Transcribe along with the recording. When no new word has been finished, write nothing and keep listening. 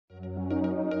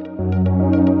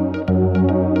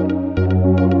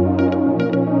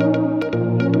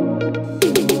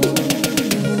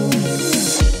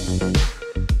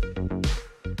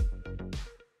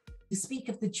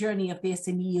journey of the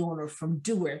SME owner from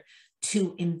doer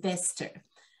to investor,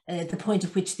 the point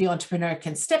at which the entrepreneur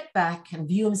can step back and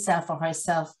view himself or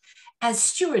herself as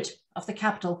steward of the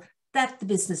capital that the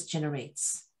business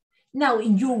generates. Now,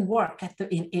 in your work at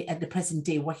the present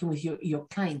day, working with your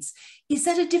clients, is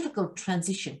that a difficult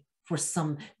transition for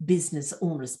some business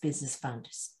owners, business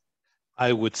founders?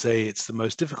 I would say it's the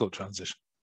most difficult transition.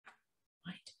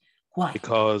 Right. Why?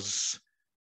 Because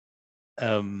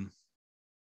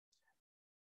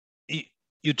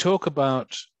you talk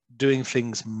about doing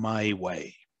things my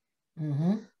way.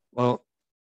 Mm-hmm. Well,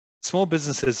 small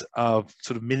businesses are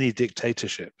sort of mini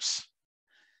dictatorships.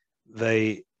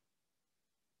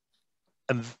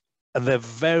 And they're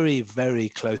very, very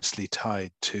closely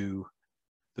tied to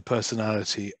the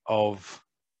personality of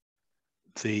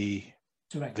the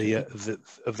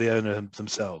owner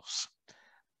themselves.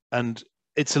 And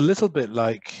it's a little bit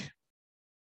like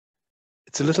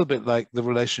the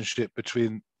relationship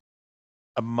between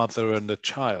a mother and a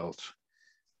child.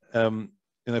 For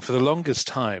the longest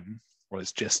time,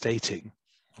 it's gestating.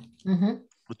 Mm-hmm.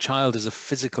 The child is a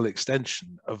physical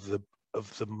extension of the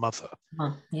mother.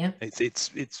 Yeah. It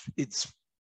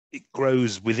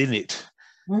grows within it,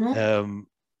 mm-hmm.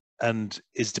 And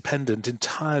is dependent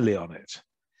entirely on it.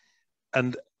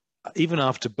 And even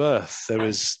after birth, there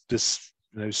is this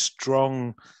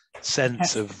strong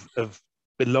sense of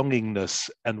belongingness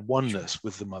and oneness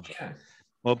with the mother. Sure.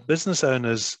 Well, business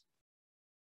owners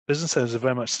are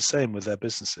very much the same with their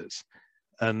businesses,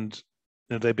 and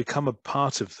they become a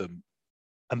part of them,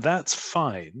 and that's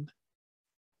fine.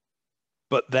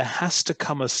 But there has to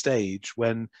come a stage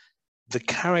when the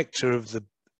character of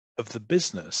the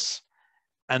business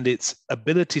and its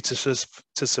ability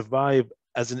to survive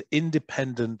as an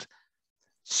independent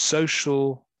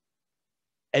social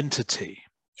entity,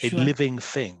 Sure. a living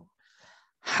thing,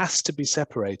 has to be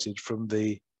separated from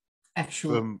the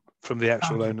actual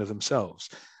owner themselves.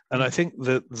 And I think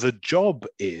that the job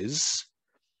is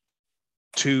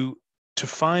to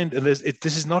find, and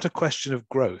this is not a question of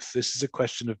growth, this is a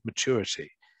question of maturity,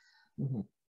 mm-hmm.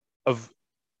 of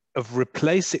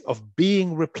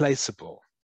being replaceable.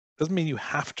 Doesn't mean you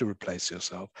have to replace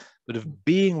yourself, but of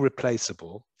being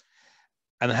replaceable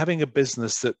and having a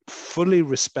business that fully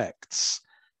respects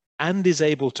and is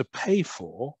able to pay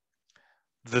for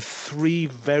the three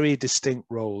very distinct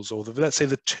roles, or let's say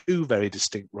the two very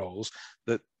distinct roles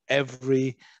that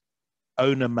every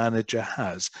owner manager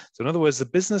has. So in other words, the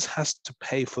business has to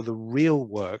pay for the real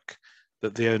work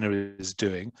that the owner is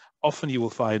doing. Often you will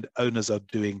find owners are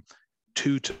doing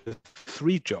 2 to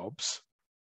 3 jobs.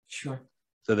 Sure.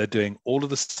 So they're doing all of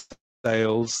the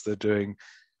sales, they're doing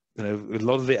a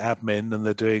lot of the admin, and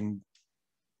they're doing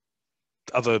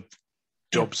other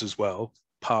jobs as well,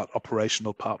 part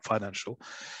operational, part financial.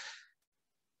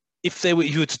 If you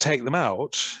were to take them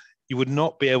out, you would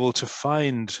not be able to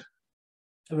find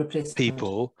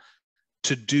people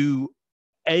to do.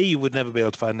 You would never be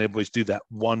able to find anybody to do that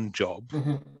one job.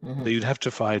 Mm-hmm, mm-hmm. So you'd have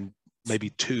to find maybe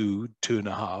 2,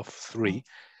 2.5, 3.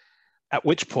 At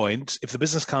which point, if the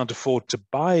business can't afford to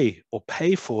buy or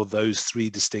pay for those 3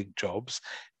 distinct jobs,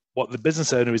 what the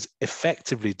business owner is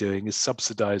effectively doing is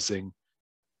subsidizing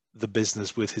the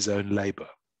business with his own labor.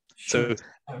 Sure. So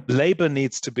labor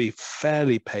needs to be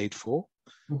fairly paid for,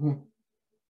 mm-hmm.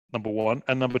 number one.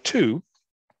 And number two,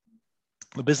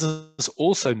 the business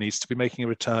also needs to be making a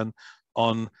return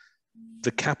on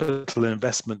the capital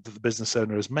investment that the business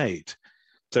owner has made.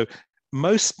 So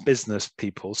most business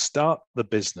people start the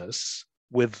business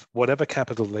with whatever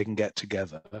capital they can get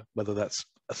together, whether that's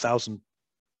 1,000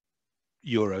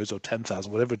 euros or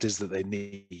 10,000, whatever it is that they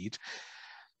need.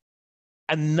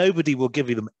 And nobody will give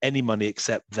them any money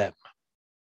except them.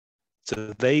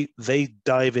 So they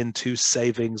dive into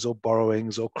savings or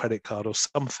borrowings or credit card or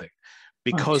something,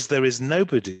 because there is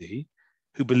nobody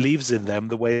who believes in them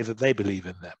the way that they believe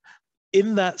in them.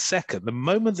 In that second, the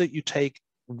moment that you take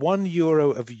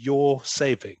 €1 of your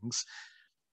savings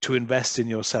to invest in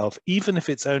yourself, even if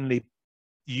it's only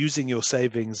using your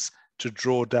savings to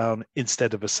draw down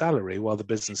instead of a salary while the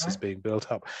business is being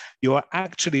built up, you are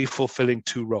actually fulfilling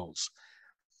 2 roles.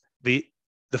 The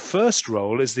first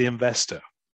role is the investor,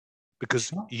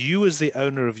 because you as the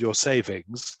owner of your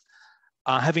savings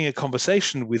are having a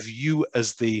conversation with you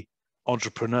as the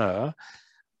entrepreneur,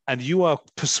 and you are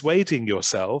persuading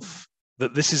yourself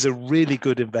that this is a really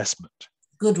good investment.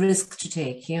 Good risk to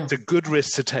take, yeah. It's a good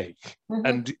risk to take.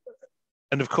 Mm-hmm.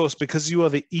 And of course, because you are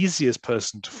the easiest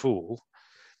person to fool,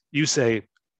 you say,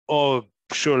 oh,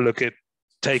 sure, look it,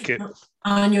 take it.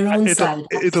 On your own side.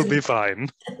 It'll be fine.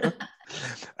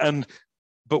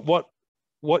 But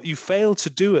what you fail to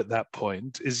do at that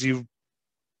point is you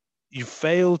you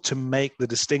fail to make the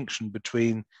distinction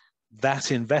between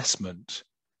that investment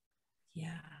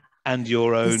and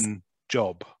your own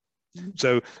job.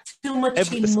 So too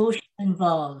much emotion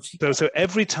involved. So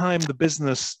every time the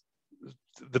business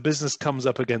comes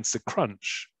up against a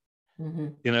crunch,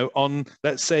 you know, on,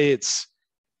 let's say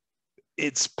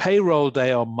it's payroll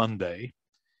day on Monday,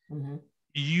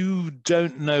 you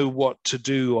don't know what to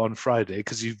do on Friday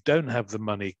because you don't have the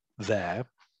money there.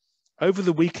 Over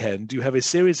the weekend, you have a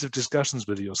series of discussions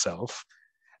with yourself,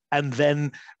 and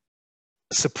then,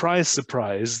 surprise,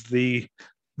 surprise, the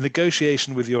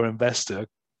negotiation with your investor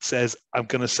says, I'm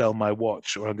going to sell my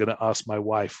watch, or I'm going to ask my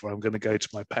wife, or I'm going to go to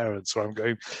my parents, or I'm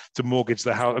going to mortgage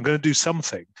the house. I'm going to do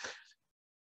something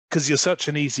because you're such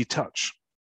an easy touch.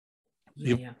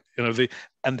 You know,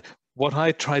 and what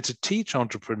I try to teach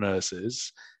entrepreneurs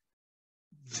is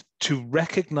to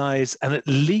recognize and at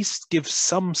least give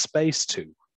some space to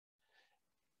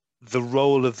the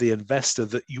role of the investor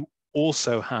that you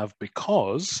also have,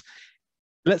 because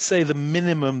let's say the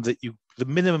minimum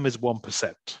is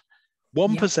 1%.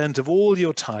 1% of all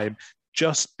your time,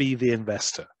 just be the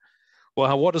investor.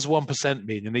 Well, what does 1%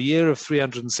 mean? In a year of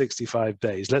 365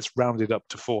 days, let's round it up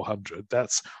to 400.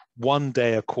 That's 1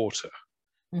 day a quarter.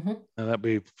 And that'd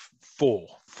be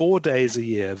 4 days a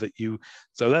year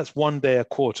so that's 1 day a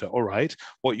quarter. All right.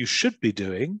 What you should be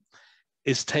doing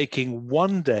is taking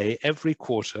 1 day every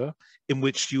quarter in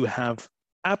which you have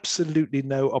absolutely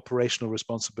no operational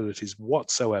responsibilities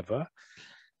whatsoever,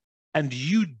 and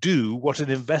you do what an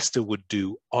investor would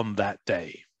do on that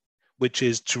day, which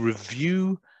is to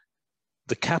review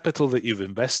the capital that you've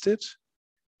invested,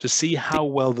 to see how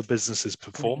well the business is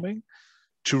performing,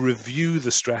 to review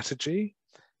the strategy,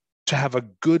 to have a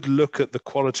good look at the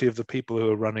quality of the people who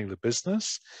are running the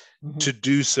business, to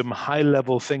do some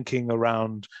high-level thinking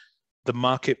around the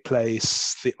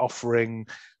marketplace, the offering,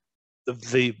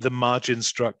 the margin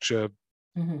structure.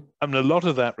 I mean, a lot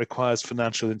of that requires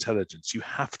financial intelligence. You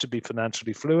have to be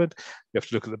financially fluent. You have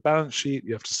to look at the balance sheet.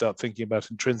 You have to start thinking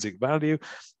about intrinsic value.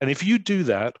 And if you do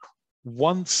that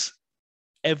once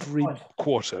every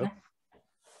quarter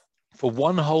for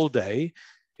 1 whole day,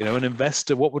 you know,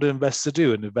 what would an investor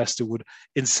do? An investor would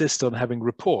insist on having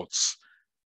reports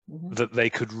that they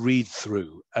could read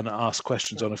through and ask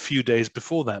questions on a few days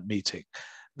before that meeting.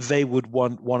 They would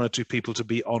want 1 or 2 people to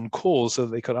be on call so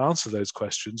that they could answer those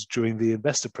questions during the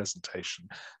investor presentation.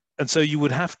 And so you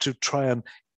would have to try and,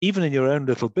 even in your own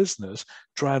little business,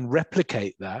 try and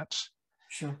replicate that.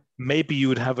 Maybe you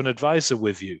would have an advisor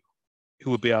with you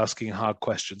who would be asking hard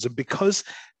questions. And because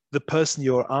the person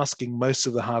you're asking most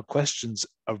of the hard questions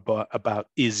about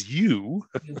is you,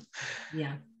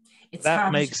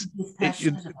 that makes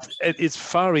it's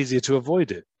far easier to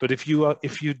avoid it. But if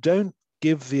you don't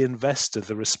give the investor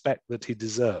the respect that he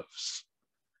deserves,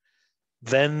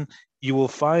 then you will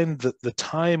find that the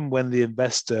time when the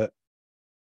investor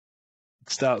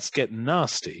starts getting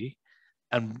nasty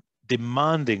and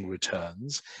demanding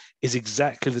returns is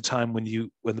exactly the time when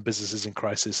the business is in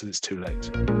crisis and it's too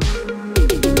late.